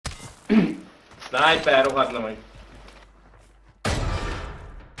Sniper, rohadna meg.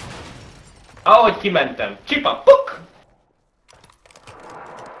 Ahogy kimentem. Csipa, puk!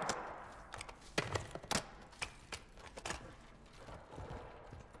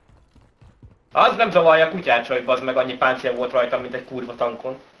 Az nem zavarja a kutyácsaj, bazd meg, annyi páncél volt rajtam, mint egy kurva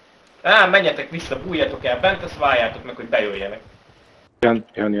tankon. Menjetek vissza, bújjatok el bent, azt várjátok meg, hogy bejöjjenek.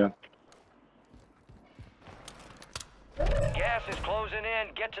 Jön. Gas is closing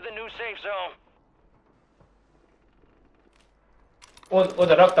in. Get to the new safe zone.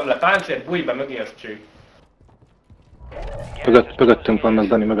 Oda raktam le páncélt, bújj be mögé, az cső. Mögöttünk vannak,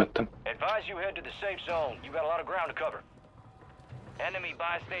 Dani, mögöttem. Advise you head to the safe zone. You got a lot of ground to cover. Enemy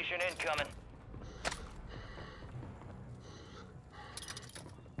buy station incoming.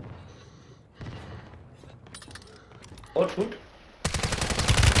 Ott fut.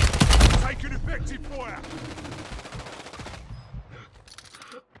 Take an effective fire.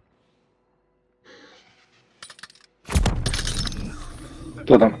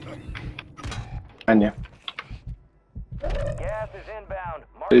 Tudom. Ennyi. Gas is inbound.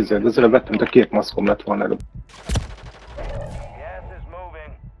 Nézzél, ezzel vettem, de két maszkom lett volna előbb. Gas is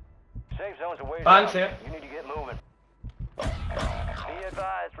moving. Safe zone's a ways out. Páncél. You need to get moving. Be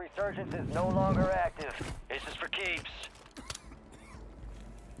advised, resurgence is no longer active. This is for keeps.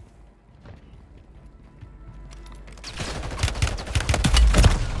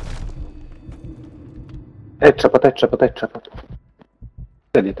 Egy csapat.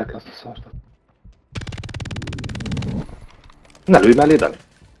 Tegyétek le azt a szart. Ne lőj mellé, Dani!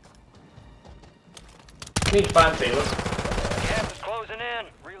 Nincs páncélos. Gas is closing in.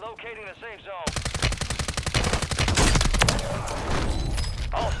 Relocating the safe zone.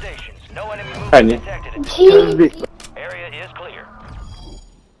 All stations. No enemy movement Ennyi. detected. Area is clear.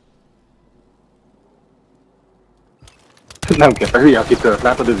 Nem kell, hülye, aki tört,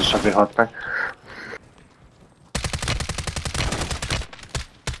 látod, ez is azért hat meg.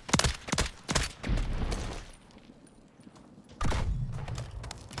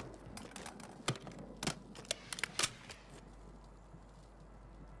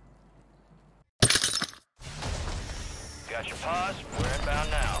 Got your pause. We're inbound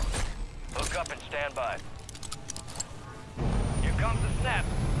now. Hook up and stand by. Here comes the snap.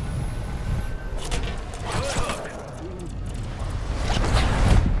 Good hook.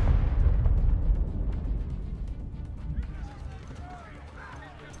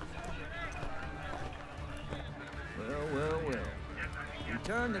 Well.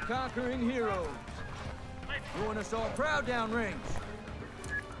 Return the conquering heroes. Doing us all proud downrange.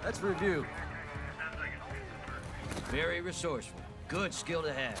 Let's review. Very resourceful. Good skill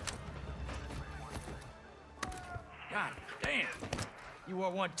to have. God damn! You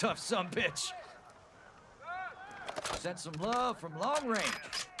are one tough sumbitch. Sent some love from long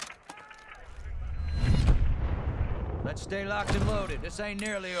range. Let's stay locked and loaded. This ain't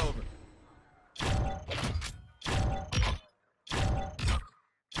nearly over.